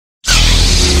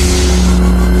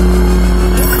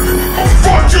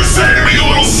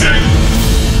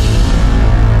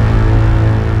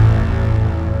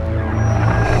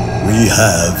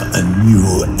a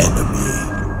new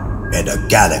enemy. In a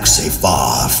galaxy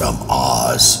far from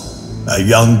ours, a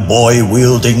young boy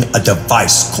wielding a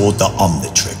device called the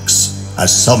Omnitrix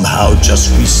has somehow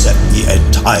just reset the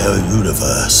entire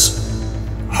universe.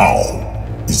 How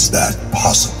is that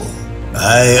possible?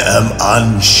 I am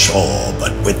unsure,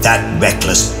 but with that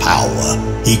reckless power,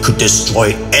 he could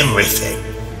destroy everything.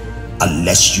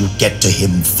 Unless you get to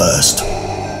him first,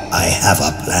 I have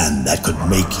a plan that could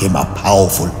make him a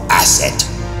powerful asset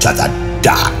to the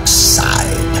dark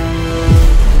side.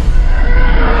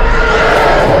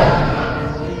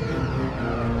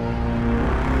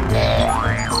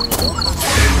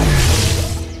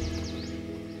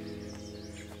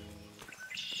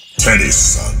 Teddy's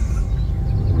son.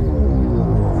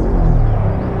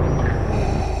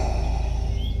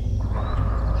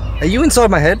 Are you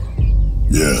inside my head?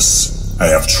 Yes, I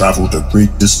have traveled a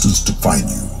great distance to find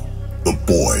you. The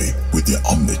boy with the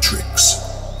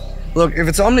Omnitrix. Look, if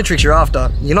it's Omnitrix you're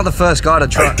after, you're not the first guy to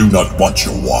try. I do not want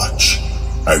your watch.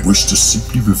 I wish to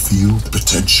simply reveal the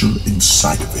potential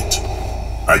inside of it.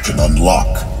 I can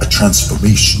unlock a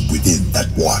transformation within that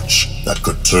watch that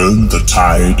could turn the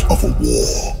tide of a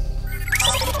war.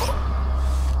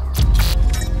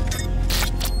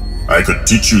 I could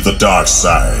teach you the dark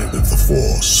side of the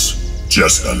Force.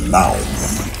 Just allow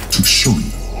me to show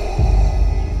you.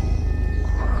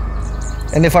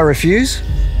 And if I refuse?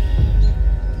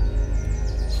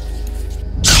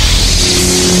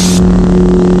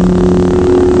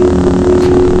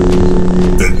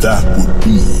 Then that would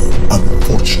be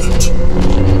unfortunate.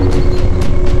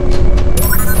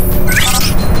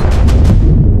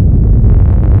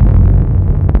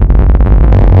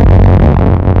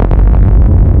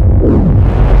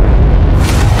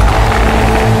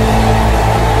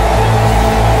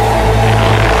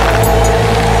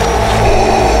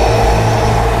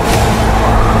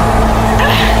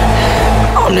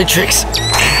 Omnitrix,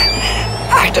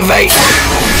 activate.